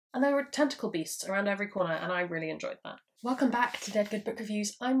and there were tentacle beasts around every corner, and I really enjoyed that. Welcome back to Dead Good Book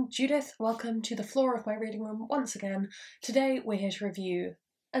Reviews. I'm Judith. Welcome to the floor of my reading room once again. Today we're here to review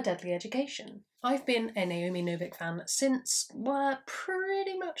A Deadly Education. I've been a Naomi Novik fan since, well,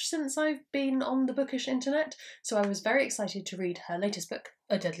 pretty much since I've been on the bookish internet, so I was very excited to read her latest book,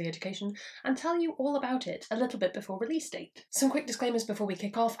 A Deadly Education, and tell you all about it a little bit before release date. Some quick disclaimers before we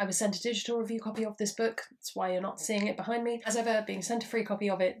kick off. I was sent a digital review copy of this book, that's why you're not seeing it behind me. As ever, being sent a free copy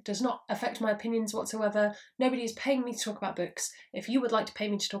of it does not affect my opinions whatsoever. Nobody is paying me to talk about books. If you would like to pay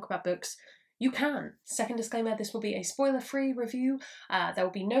me to talk about books, you can. Second disclaimer, this will be a spoiler-free review. There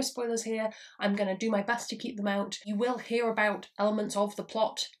will be no spoilers here. I'm going to do my best to keep them out. You will hear about elements of the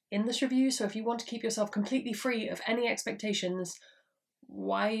plot in this review, so if you want to keep yourself completely free of any expectations,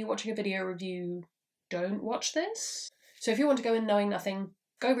 why are you watching a video review? Don't watch this. So if you want to go in knowing nothing,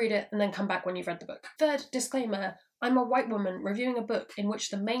 go read it and then come back when you've read the book. Third disclaimer, I'm a white woman reviewing a book in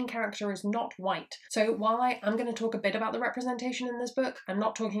which the main character is not white. So while I am going to talk a bit about the representation in this book, I'm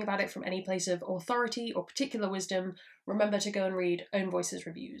not talking about it from any place of authority or particular wisdom. Remember to go and read Own Voices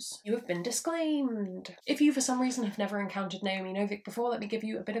reviews. You have been disclaimed. If you for some reason have never encountered Naomi Novik before, let me give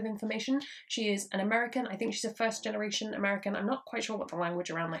you a bit of information. She is an American. I think she's a first generation American. I'm not quite sure what the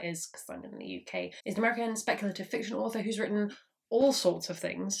language around that is because I'm in the UK. Is an American speculative fiction author who's written all sorts of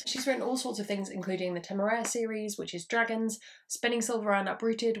things. She's written all sorts of things, including the Temeraire series, which is dragons, Spinning Silver and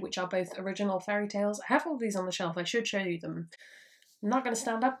Uprooted, which are both original fairy tales. I have all these on the shelf, I should show you them. I'm not going to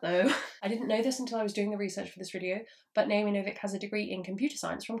stand up though. I didn't know this until I was doing the research for this video, but Naomi Novik has a degree in computer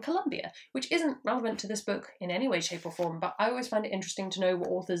science from Columbia, which isn't relevant to this book in any way, shape or form, but I always find it interesting to know what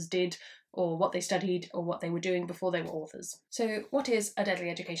authors did or what they studied or what they were doing before they were authors. So what is A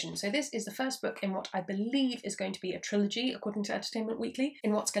Deadly Education? So this is the first book in what I believe is going to be a trilogy, according to Entertainment Weekly,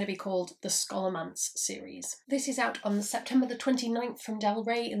 in what's going to be called the Scholomance series. This is out on September the 29th from Del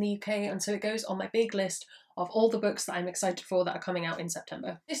Rey in the UK, and so it goes on my big list of all the books that I'm excited for that are coming out in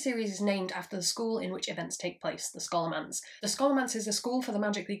September. This series is named after the school in which events take place, the Scholomance. The Scholomance is a school for the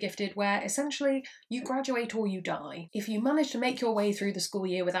magically gifted where essentially you graduate or you die. If you manage to make your way through the school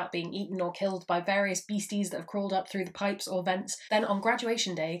year without being eaten or killed by various beasties that have crawled up through the pipes or vents, then on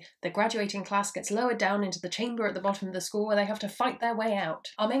graduation day, the graduating class gets lowered down into the chamber at the bottom of the school where they have to fight their way out.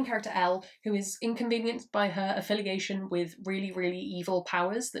 Our main character Elle, who is inconvenienced by her affiliation with really, really evil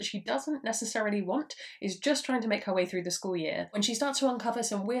powers that she doesn't necessarily want, is just trying to make her way through the school year when she starts to uncover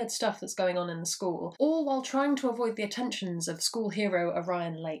some weird stuff that's going on in the school, all while trying to avoid the attentions of school hero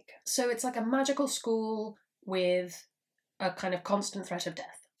Orion Lake. So it's like a magical school with a kind of constant threat of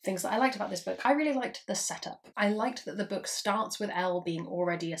death. Things that I liked about this book. I really liked the setup. I liked that the book starts with Elle being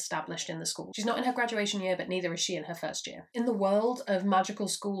already established in the school. She's not in her graduation year, but neither is she in her first year. In the world of magical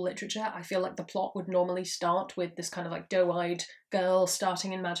school literature, I feel like the plot would normally start with this kind of like doe-eyed girl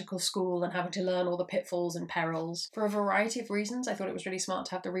starting in magical school and having to learn all the pitfalls and perils. For a variety of reasons, I thought it was really smart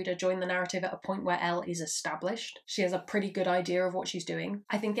to have the reader join the narrative at a point where Elle is established. She has a pretty good idea of what she's doing.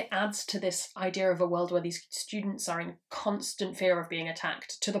 I think it adds to this idea of a world where these students are in constant fear of being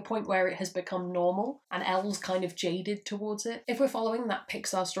attacked, to the point where it has become normal, and Elle's kind of jaded towards it. If we're following that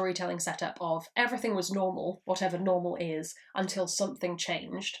Pixar storytelling setup of everything was normal, whatever normal is, until something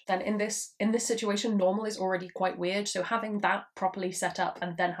changed, then in this situation, normal is already quite weird, so having that properly set up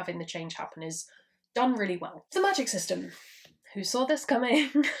and then having the change happen is done really well. The magic system. Who saw this coming?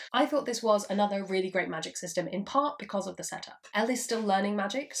 I thought this was another really great magic system, in part because of the setup. Elle is still learning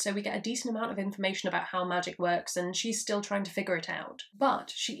magic, so we get a decent amount of information about how magic works, and she's still trying to figure it out.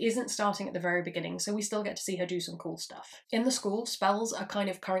 But she isn't starting at the very beginning, so we still get to see her do some cool stuff. In the school, spells are kind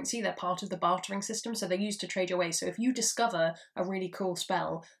of currency, they're part of the bartering system, so they're used to trade your way. So if you discover a really cool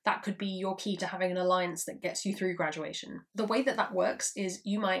spell, that could be your key to having an alliance that gets you through graduation. The way that that works is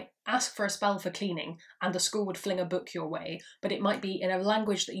you might ask for a spell for cleaning, and the school would fling a book your way, but it might be in a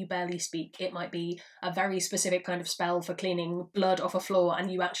language that you barely speak. It might be a very specific kind of spell for cleaning blood off a floor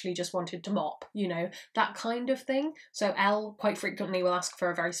and you actually just wanted to mop, you know, that kind of thing. So Elle quite frequently will ask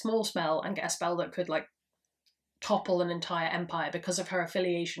for a very small spell and get a spell that could like topple an entire empire because of her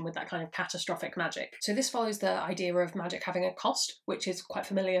affiliation with that kind of catastrophic magic. So this follows the idea of magic having a cost, which is quite a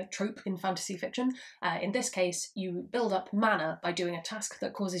familiar trope in fantasy fiction. In this case, you build up mana by doing a task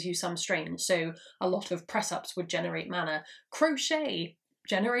that causes you some strain. So a lot of press-ups would generate mana. Crochet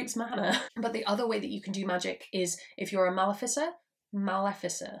generates mana. But the other way that you can do magic is if you're a maleficer.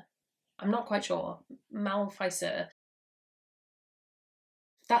 I'm not quite sure. Maleficer.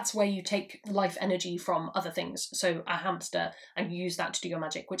 That's where you take life energy from other things, so a hamster, and you use that to do your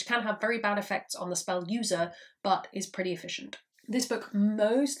magic, which can have very bad effects on the spell user, but is pretty efficient. This book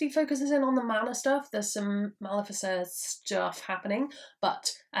mostly focuses in on the mana stuff. There's some Maleficent stuff happening,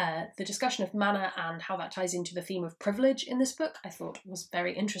 but the discussion of mana and how that ties into the theme of privilege in this book I thought was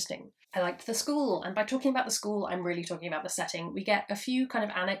very interesting. I liked the school, and by talking about the school, I'm really talking about the setting. We get a few kind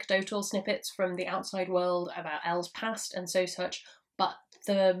of anecdotal snippets from the outside world about Elle's past and such, but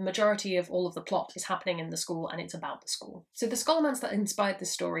the majority of all of the plot is happening in the school, and it's about the school. So the Scholomance that inspired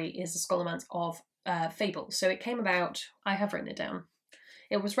this story is the Scholomance of Fable. So it came about, I have written it down.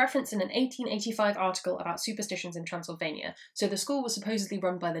 It was referenced in an 1885 article about superstitions in Transylvania. So the school was supposedly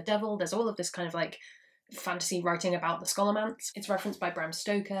run by the devil. There's all of this kind of like fantasy writing about the Scholomance. It's referenced by Bram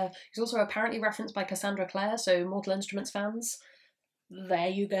Stoker. It's also apparently referenced by Cassandra Clare, so Mortal Instruments fans. There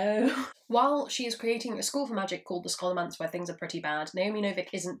you go. While she is creating a school for magic called the Scholomance where things are pretty bad, Naomi Novik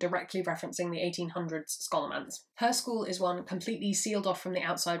isn't directly referencing the 1800s Scholomance. Her school is one completely sealed off from the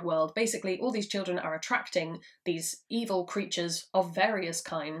outside world. Basically, all these children are attracting these evil creatures of various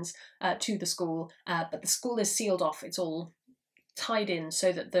kinds to the school, but the school is sealed off. It's all tied in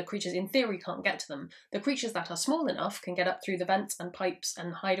so that the creatures in theory can't get to them. The creatures that are small enough can get up through the vents and pipes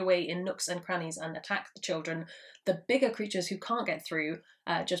and hide away in nooks and crannies and attack the children. The bigger creatures who can't get through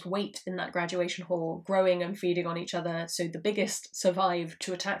just wait in that graduation hall, growing and feeding on each other, so the biggest survive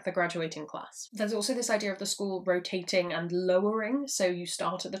to attack the graduating class. There's also this idea of the school rotating and lowering, so you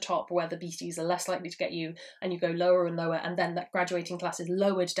start at the top where the beasties are less likely to get you, and you go lower and lower, and then that graduating class is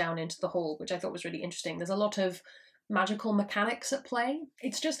lowered down into the hall, which I thought was really interesting. There's a lot of magical mechanics at play.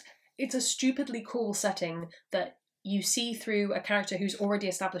 It's a stupidly cool setting that you see through a character who's already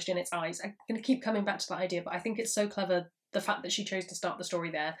established in its eyes. I'm going to keep coming back to that idea, but I think it's so clever, the fact that she chose to start the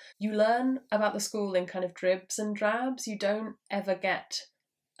story there. You learn about the school in kind of dribs and drabs. You don't ever get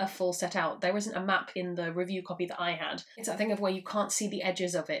a full set out. There isn't a map in the review copy that I had. It's that thing of where you can't see the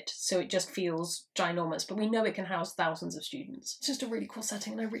edges of it, so it just feels ginormous, but we know it can house thousands of students. It's just a really cool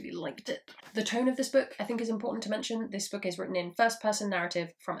setting and I really liked it. The tone of this book I think is important to mention. This book is written in first-person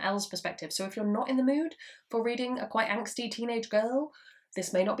narrative from Elle's perspective, so if you're not in the mood for reading a quite angsty teenage girl,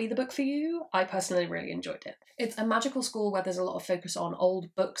 this may not be the book for you. I personally really enjoyed it. It's a magical school where there's a lot of focus on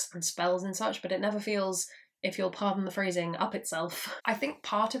old books and spells and such, but it never feels, if you'll pardon the phrasing, up itself. I think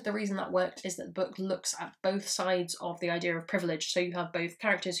part of the reason that worked is that the book looks at both sides of the idea of privilege. So you have both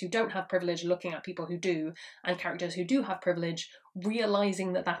characters who don't have privilege looking at people who do, and characters who do have privilege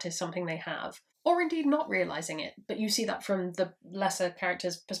realising that that is something they have. Or indeed not realising it, but you see that from the lesser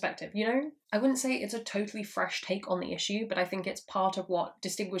character's perspective, you know? I wouldn't say it's a totally fresh take on the issue, but I think it's part of what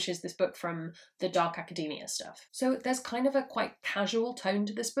distinguishes this book from the dark academia stuff. So there's kind of a quite casual tone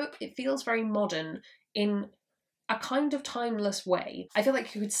to this book. It feels very modern in a kind of timeless way. I feel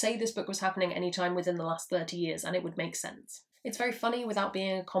like you could say this book was happening anytime within the last 30 years and it would make sense. It's very funny without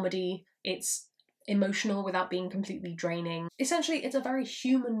being a comedy. It's emotional without being completely draining. Essentially, it's a very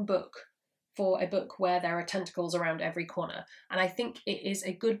human book for a book where there are tentacles around every corner. And I think it is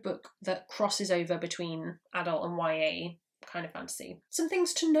a good book that crosses over between adult and YA kind of fantasy. Some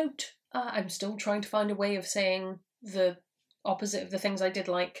things to note. I'm still trying to find a way of saying the opposite of the things I did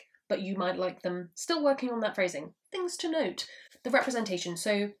like, but you might like them. Still working on that phrasing. Things to note. The representation.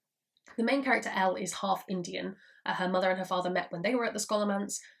 So the main character, Elle, is half Indian. Her mother and her father met when they were at the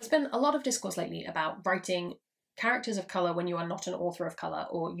Scholomance. There's been a lot of discourse lately about writing characters of colour when you are not an author of colour,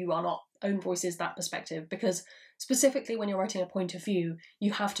 or you are not own voices that perspective, because specifically when you're writing a point of view,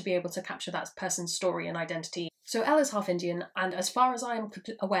 you have to be able to capture that person's story and identity. So Elle is half Indian, and as far as I am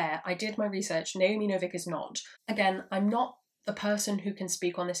aware, I did my research, Naomi Novik is not. Again, I'm not the person who can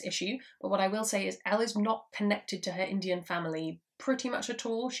speak on this issue, but what I will say is Elle is not connected to her Indian family pretty much at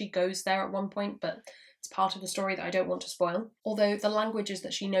all. She goes there at one point, but it's part of the story that I don't want to spoil. Although the languages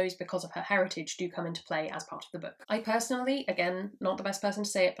that she knows because of her heritage do come into play as part of the book. I personally, again, not the best person to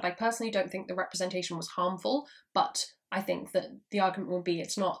say it, but I personally don't think the representation was harmful, but I think that the argument would be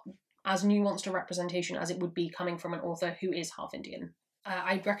it's not as nuanced a representation as it would be coming from an author who is half Indian.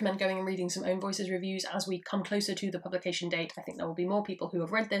 I'd recommend going and reading some Own Voices reviews as we come closer to the publication date. I think there will be more people who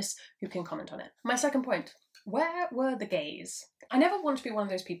have read this who can comment on it. My second point, where were the gays? I never want to be one of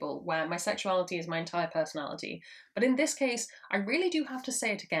those people where my sexuality is my entire personality, but in this case, I really do have to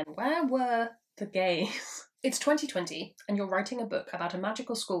say it again. Where were the gays? It's 2020, and you're writing a book about a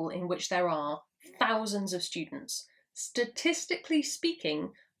magical school in which there are thousands of students. Statistically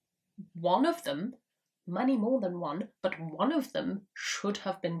speaking, one of them, many more than one, but one of them should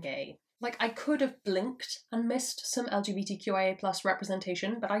have been gay. Like, I could have blinked and missed some LGBTQIA+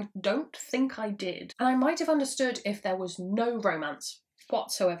 representation, but I don't think I did. And I might have understood if there was no romance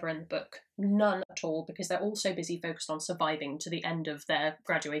whatsoever in the book. None at all, because they're all so busy focused on surviving to the end of their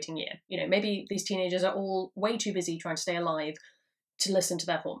graduating year. You know, maybe these teenagers are all way too busy trying to stay alive to listen to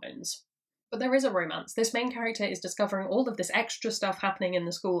their hormones. But there is a romance. This main character is discovering all of this extra stuff happening in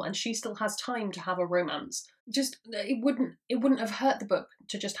the school, and she still has time to have a romance. It wouldn't have hurt the book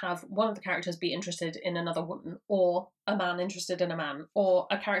to just have one of the characters be interested in another woman, or a man interested in a man, or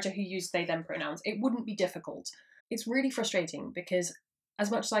a character who used they them pronouns. It wouldn't be difficult. It's really frustrating because,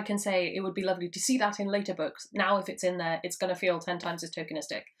 as much as I can say it would be lovely to see that in later books, now if it's in there, it's going to feel 10 times as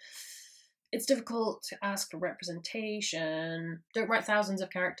tokenistic. It's difficult to ask for representation. Don't write thousands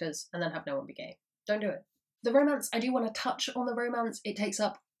of characters and then have no one be gay. Don't do it. The romance, I do want to touch on the romance. It takes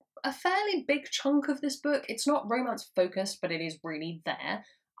up a fairly big chunk of this book. It's not romance focused, but it is really there.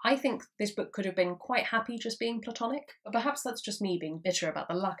 I think this book could have been quite happy just being platonic, but perhaps that's just me being bitter about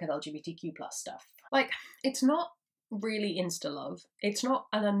the lack of LGBTQ+ stuff. Like, it's not really insta-love. It's not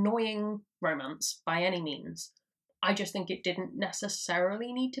an annoying romance by any means. I just think it didn't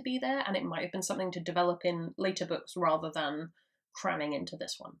necessarily need to be there, and it might have been something to develop in later books rather than cramming into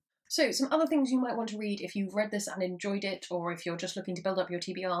this one. So, some other things you might want to read if you've read this and enjoyed it, or if you're just looking to build up your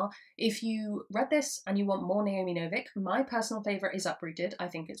TBR. If you read this and you want more Naomi Novik, my personal favourite is Uprooted. I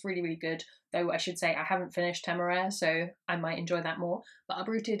think it's really, really good, though I should say I haven't finished Temeraire, so I might enjoy that more. But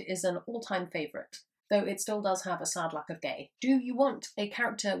Uprooted is an all-time favourite, though it still does have a sad lack of gay. Do you want a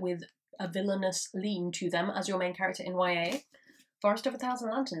character with a villainous lean to them as your main character in YA? Forest of a Thousand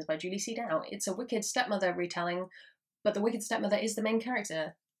Lanterns by Julie C. Dow. It's a wicked stepmother retelling, but the wicked stepmother is the main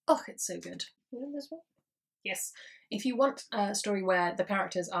character. Oh, it's so good. You know this one? Yes. If you want a story where the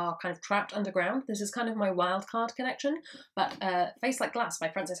characters are kind of trapped underground, this is kind of my wildcard connection, but Face Like Glass by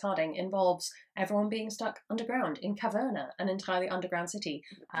Frances Hardinge involves everyone being stuck underground in Caverna, an entirely underground city.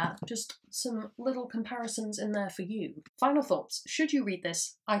 Just some little comparisons in there for you. Final thoughts. Should you read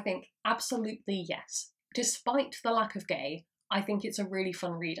this? I think absolutely yes. Despite the lack of gay, I think it's a really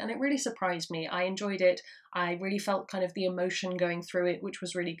fun read, and it really surprised me. I enjoyed it. I really felt kind of the emotion going through it, which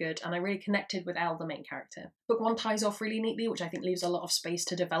was really good, and I really connected with Elle, the main character. Book 1 ties off really neatly, which I think leaves a lot of space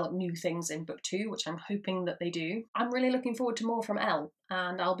to develop new things in Book 2, which I'm hoping that they do. I'm really looking forward to more from Elle,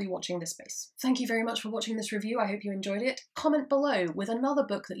 and I'll be watching this space. Thank you very much for watching this review. I hope you enjoyed it. Comment below with another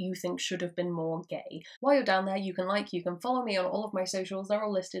book that you think should have been more gay. While you're down there, you can follow me on all of my socials. They're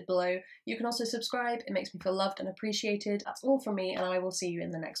all listed below. You can also subscribe. It makes me feel loved and appreciated. That's all from me, and I will see you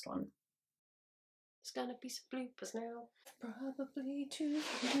in the next one. There's gonna be some bloopers now. Probably too.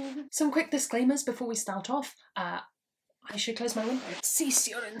 Some quick disclaimers before we start off. I should close my window. Cease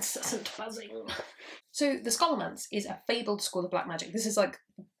your incessant buzzing. So, the Scholomance is a fabled school of black magic. This is like,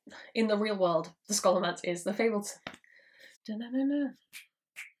 in the real world, the Scholomance is the fabled... Da-na-na-na.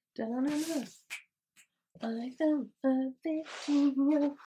 Da-na-na-na. I found a victim.